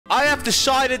have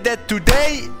decided that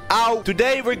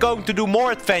today we're going to do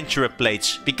more adventure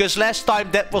plates. Because last time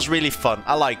that was really fun.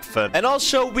 I like fun. And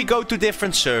also we go to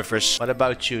different servers. What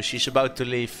about you? She's about to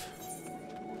leave.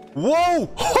 Wow!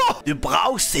 Du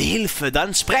brauchst Hilfe,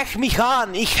 dann sprech mich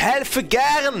an. Ich helfe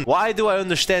gern. Why do I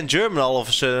understand German all of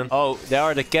a sudden? Oh, there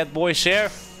are the cat boys here.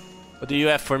 What do you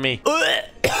have for me?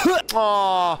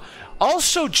 Aww.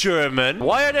 Also German.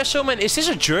 Why are there so many? Is this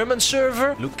a German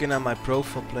server? Looking at my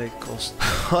profile plate cost.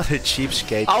 What a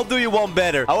cheapskate. I'll do you one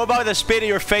better. How about I spit in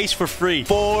your face for free?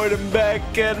 Forward and back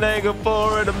and then go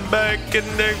forward and back and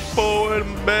then forward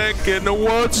and back and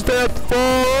one step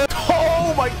forward.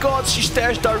 Oh my god, she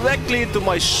stares directly into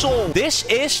my soul. This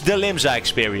is the Limsa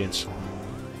experience.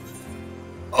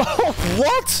 Oh,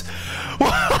 what?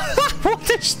 What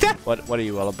is that? What are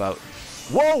you all about?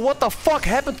 Whoa, what the fuck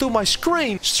happened to my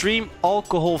screen? Stream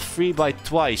alcohol free by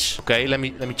twice. Okay, let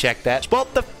me check that.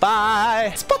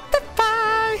 Spotify.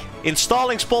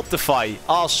 Installing Spotify.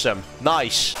 Awesome.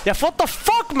 Nice. Yeah, what the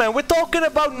fuck, man? We're talking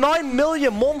about 9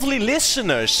 million monthly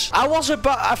listeners.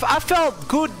 I felt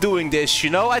good doing this, you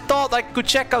know? I thought I could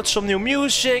check out some new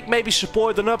music, maybe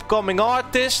support an upcoming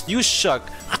artist. You suck.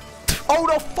 Oh,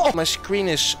 the fuck! My screen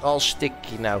is all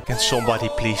sticky now. Can somebody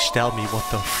please tell me what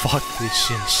the fuck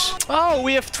this is? Oh,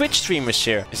 we have Twitch streamers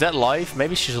here. Is that live?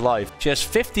 Maybe she's live. She has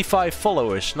 55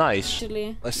 followers. Nice.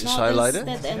 Actually, let's just highlight it.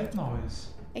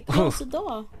 I closed the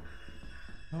door.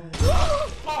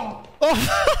 Oh.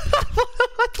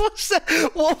 What was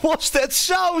that? What was that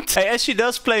sound? Hey, and she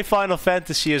does play Final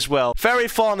Fantasy as well. Very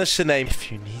fun is the name.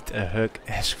 If you need a hug,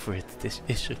 ask for it. This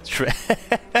is a trap.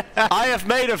 I have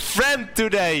made a friend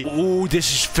today. Ooh,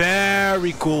 this is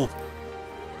very cool.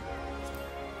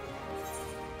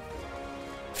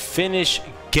 Finish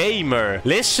gamer.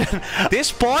 Listen, this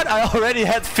part I already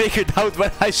had figured out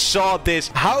when I saw this.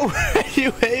 How are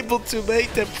you able to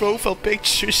make that profile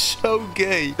picture so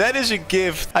gay? That is a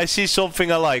gift. I see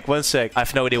something I like. One sec. I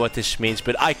have no idea what this means,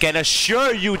 but I can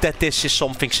assure you that this is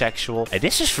something sexual. And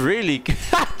this is really...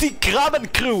 The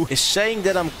Krabben crew is saying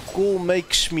that I'm cool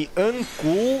makes me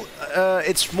uncool.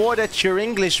 It's more that your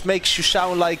English makes you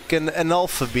sound like an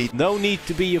alphabet. No need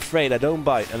to be afraid. I don't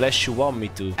bite unless you want me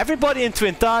to. Everybody in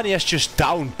Twintania is just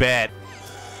down bad.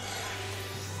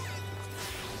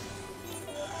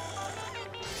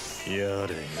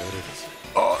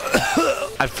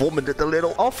 I vomited a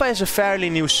little. Alpha is a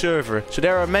fairly new server, so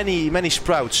there are many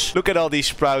sprouts. Look at all these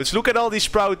sprouts. Look at all these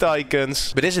sprout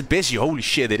icons. But is it busy? Holy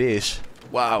shit, it is.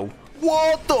 Wow.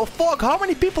 What the fuck? How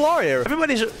many people are here?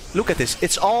 Everybody's... Look at this.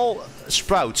 It's all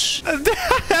sprouts.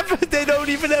 They don't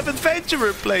even have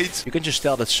adventurer plates. You can just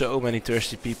tell that so many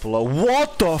thirsty people are...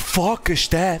 What the fuck is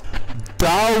that?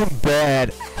 Down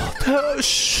bad.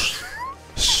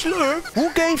 Slurp?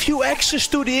 Who gave you access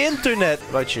to the internet?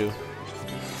 About you.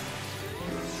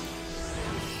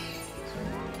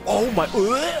 Oh my...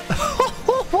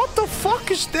 What the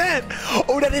fuck is that?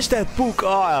 Oh, that is that book.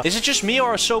 Ah. Is it just me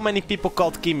or are so many people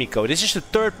called Kimiko? This is the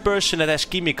third person that has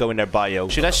Kimiko in their bio.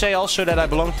 Should I say also that I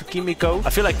belong to Kimiko? I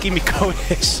feel like Kimiko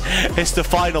is the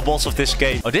final boss of this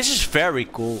game. Oh, this is very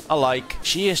cool. I like.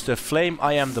 She is the flame,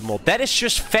 I am the mob. That is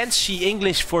just fancy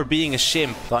English for being a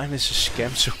simp. Time is a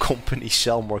scam, so companies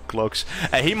sell more clocks.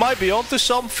 And he might be onto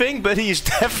something, but he is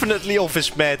definitely off his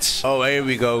meds. Oh, here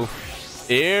we go.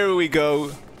 Here we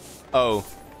go. Oh.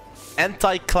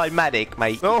 Anticlimactic,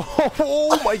 mate.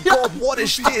 Oh my god, what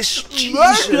is this?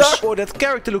 Jesus. Oh, that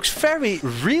character looks very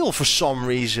real for some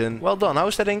reason. Well done. How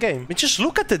is that in game? I mean, just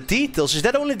look at the details. Is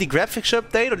that only the graphics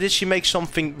update or did she make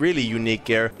something really unique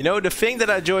here? You know, the thing that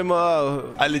I enjoy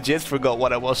more... I legit forgot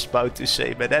what I was about to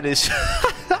say, but that is...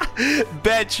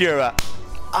 Bad Shura.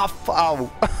 Ow.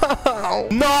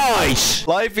 Nice!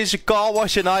 Life is a car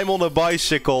wash and I'm on a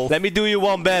bicycle. Let me do you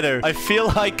one better. I feel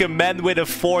like a man with a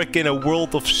fork in a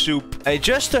world of soup. Hey,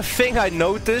 just a thing I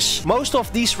noticed. Most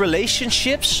of these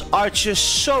relationships are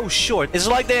just so short. It's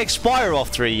like they expire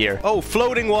after a year. Oh,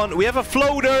 floating one. We have a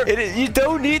floater. You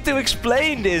don't need to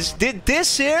explain this.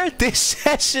 This here? This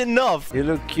says enough. You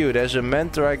look cute. As a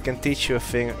mentor, I can teach you a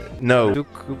thing. No.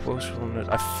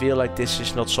 I feel like this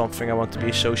is not something I want to be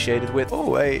associated with.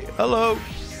 Oh, hey. Hello.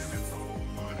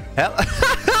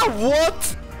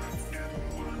 What?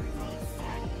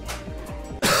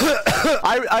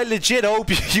 I legit hope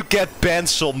you get banned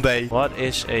someday. What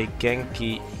is a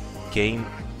Genki game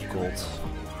called?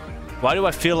 Why do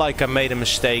I feel like I made a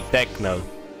mistake? Techno.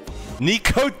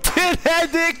 Nicotine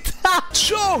addict!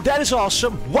 So, that is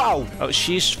awesome. Wow. Oh,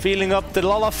 she's feeling up the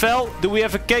Lalafell. Do we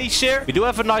have a case here? We do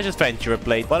have a nice adventurer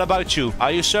plate. What about you?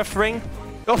 Are you suffering?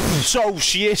 Oh, so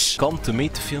she is. Come to me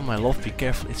to feel my love. Be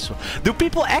careful. It's so... Do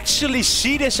people actually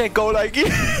see this and go like,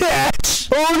 yes?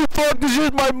 Holy fuck, this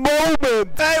is my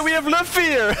moment. Hey, we have Luffy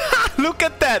here. Look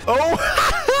at that. Oh.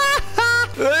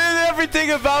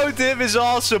 Everything about him is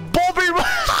awesome. Bobby.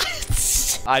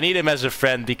 I need him as a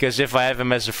friend, because if I have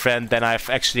him as a friend, then I've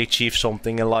actually achieved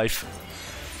something in life.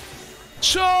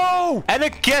 So, and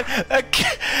again,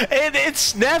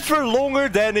 it's never longer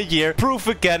than a year. Proof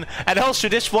again. And also,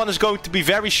 this one is going to be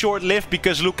very short-lived,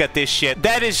 because look at this shit.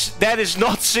 That is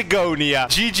not Sigonia.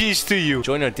 GG's to you.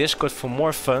 Join our Discord for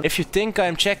more fun. If you think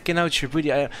I'm checking out your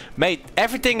video, mate,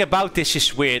 everything about this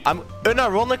is weird. I'm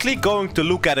unironically going to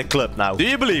look at a club now. Do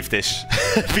you believe this?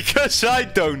 Because I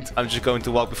don't. I'm just going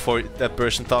to walk before that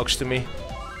person talks to me.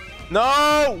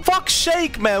 No! Fuck's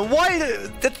sake, man. Why?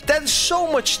 That's so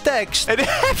much text. And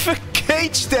have a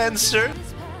cage dancer.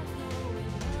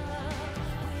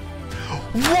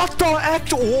 What the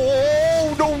act?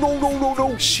 Oh, no, no, no, no,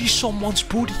 no. See someone's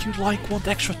booty, you like want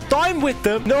extra time with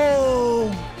them?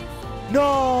 No.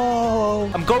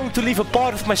 No. I'm going to leave a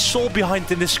part of my soul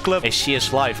behind in this club. Hey, she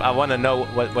is live. I want to know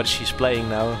what she's playing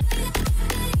now.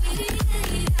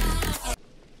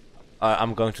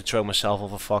 I'm going to throw myself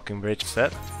off a fucking bridge. Is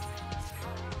that?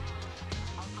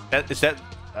 Is that?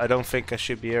 I don't think I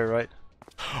should be here, right?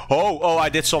 Oh, I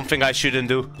did something I shouldn't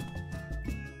do.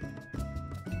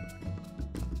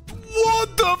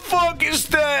 What the fuck is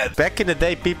that? Back in the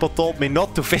day, people told me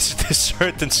not to visit a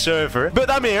certain server. But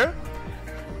I'm here.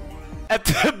 At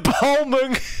the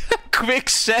Balmung Quick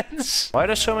Sense. Why are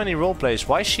there so many roleplays?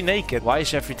 Why is she naked? Why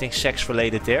is everything sex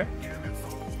related there?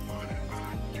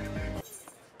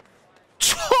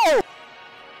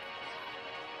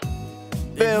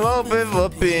 Been open for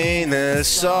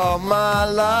penis all my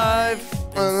life.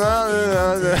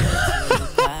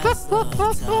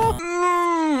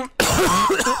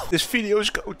 This video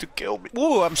is going to kill me.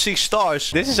 Ooh, I'm seeing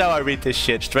stars. This is how I read this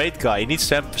shit. Straight guy. He needs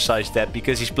to emphasize that,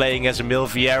 because he's playing as Emil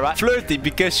Vieira. Flirty,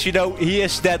 because, you know, he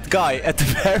is that guy. At the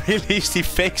very least, he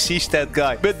thinks he's that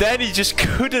guy. But then he just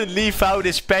couldn't leave out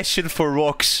his passion for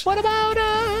rocks. What about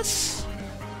us?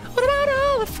 What about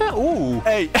all the fun? Ooh.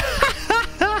 Hey.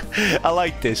 I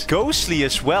like this. Ghostly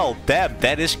as well. Damn,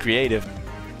 that is creative.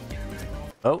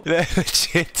 Oh,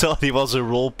 legit thought he was a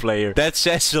role player. That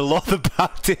says a lot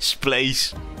about this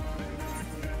place.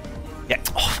 Yeah.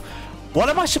 Oh, what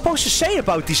am I supposed to say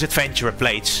about these adventurer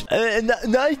plates?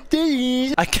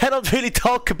 I cannot really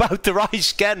talk about the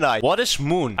rice, can I? What is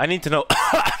moon? I need to know.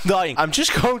 I'm dying. I'm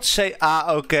just going to say,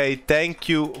 okay, thank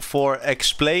you for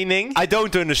explaining. I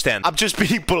don't understand. I'm just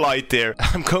being polite there.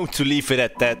 I'm going to leave it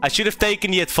at that. I should have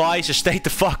taken the advice and stayed the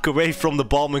fuck away from the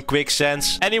bomb and quick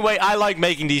sense. Anyway, I like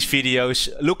making these videos.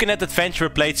 Looking at adventurer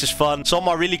plates is fun. Some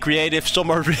are really creative,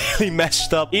 some are really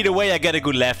messed up. Either way, I get a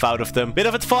good laugh out of them. Bit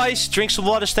of advice, drink some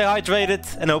water, stay hydrated,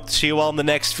 and hope to see you all in the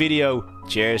next video.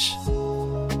 Cheers.